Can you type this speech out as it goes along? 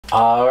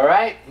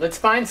Alright, let's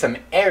find some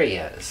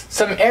areas.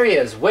 Some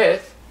areas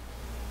with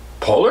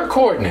polar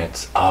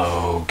coordinates.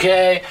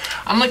 Okay,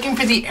 I'm looking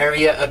for the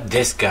area of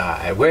this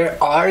guy,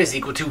 where r is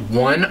equal to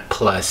 1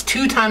 plus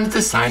 2 times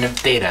the sine of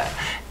theta.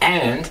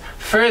 And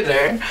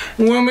further,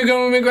 when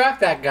we graph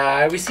that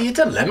guy, we see it's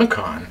a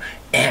lemicon.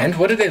 And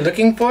what are they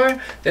looking for?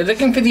 They're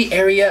looking for the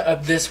area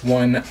of this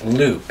one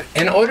loop.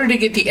 In order to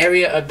get the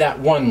area of that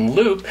one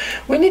loop,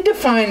 we need to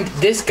find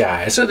this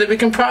guy so that we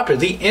can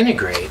properly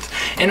integrate.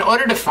 In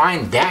order to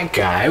find that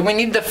guy, we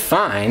need to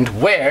find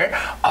where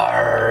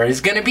r is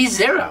going to be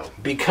 0.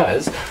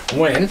 Because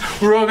when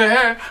we're over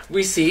here,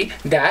 we see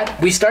that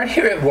we start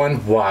here at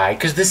 1, why?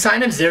 Because the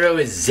sine of 0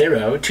 is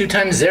 0. 2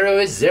 times 0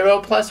 is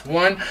 0 plus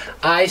 1.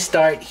 I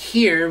start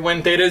here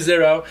when theta is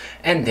 0.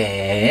 And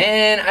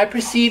then I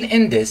proceed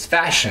in this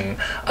fashion.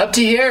 Up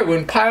to here,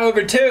 when pi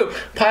over 2,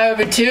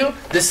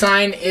 the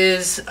sine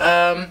is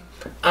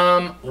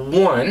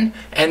 1.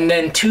 And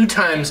then 2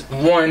 times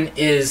 1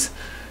 is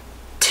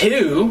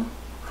 2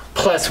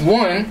 plus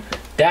 1,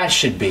 that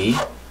should be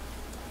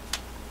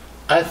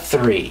a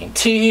 3.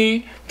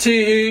 T,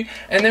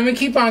 and then we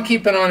keep on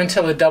keeping on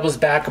until it doubles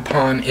back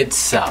upon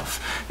itself.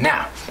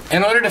 Now,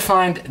 in order to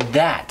find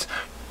that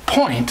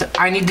point,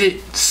 I need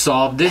to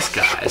solve this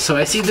guy. So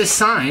I see the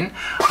sine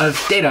of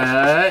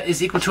theta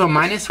is equal to a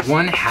minus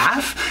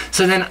 1/2.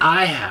 So then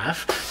I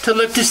have to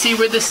look to see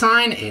where the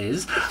sine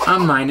is, a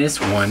minus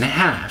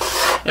 1/2.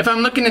 If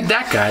I'm looking at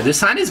that guy, the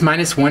sine is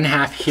minus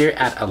 1/2 here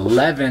at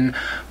 11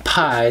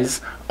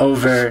 pi's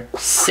over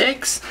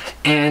 6,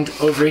 and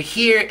over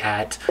here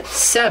at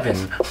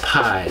 7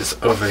 pi's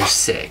over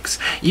 6.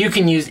 You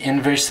can use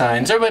inverse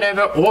sines or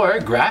whatever, or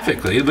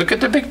graphically look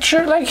at the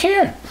picture like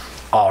here.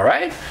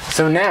 Alright,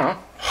 so now,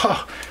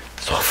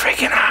 so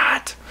freaking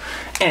hot.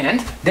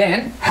 And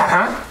then,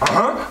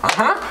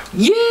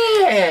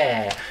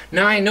 yeah!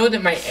 Now I know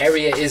that my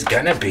area is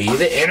gonna be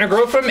the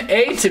integral from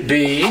a to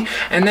b,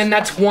 and then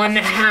that's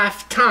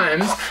 1/2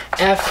 times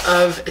f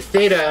of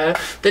theta.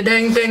 The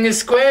dang thing is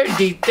squared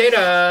d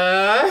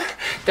theta.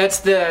 That's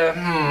the,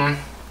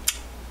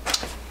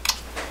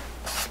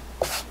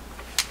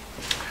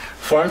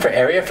 form for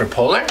area for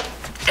polar.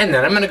 And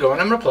then I'm going to go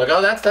and I'm going to plug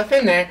all that stuff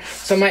in there.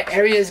 So my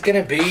area is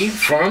going to be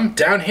from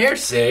down here,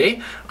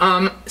 say,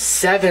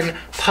 7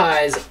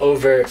 pi's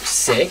over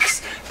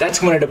 6.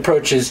 That's when it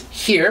approaches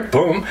here,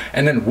 boom,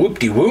 and then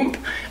whoop-de-whoop.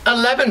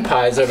 11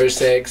 pi's over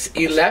 6,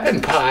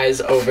 11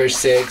 pi's over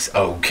 6,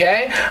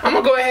 okay. I'm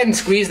going to go ahead and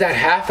squeeze that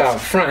half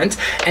out front,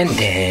 and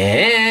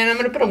then I'm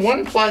going to put a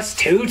 1 plus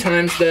 2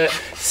 times the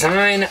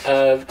sine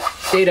of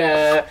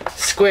theta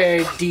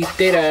squared d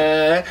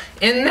theta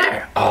in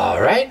there.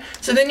 Alright,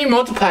 so then you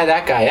multiply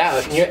that guy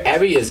out, and your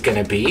area is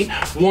going to be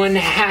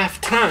 1/2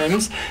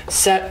 times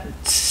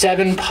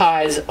 7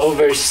 pi's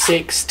over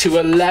 6 to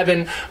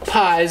 11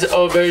 pi's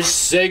over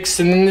 6,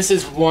 and then this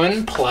is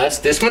 1 plus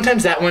this one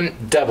times that one,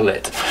 double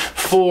it.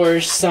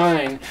 4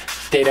 sine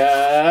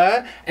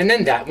theta, and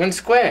then that one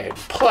squared,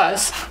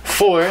 plus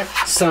 4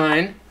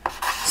 sine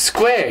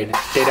squared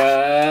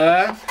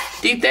theta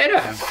d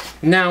theta.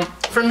 Now,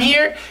 from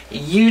here,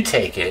 you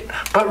take it.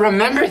 But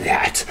remember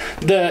that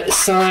the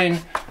sine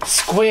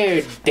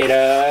squared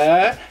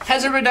theta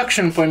has a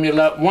reduction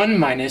formula, 1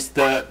 minus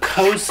the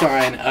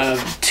cosine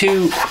of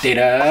 2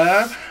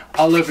 theta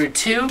all over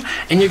 2.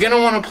 And you're going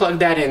to want to plug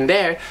that in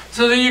there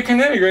so that you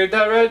can integrate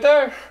that right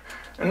there.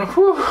 And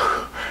whew,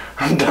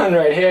 I'm done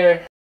right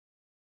here.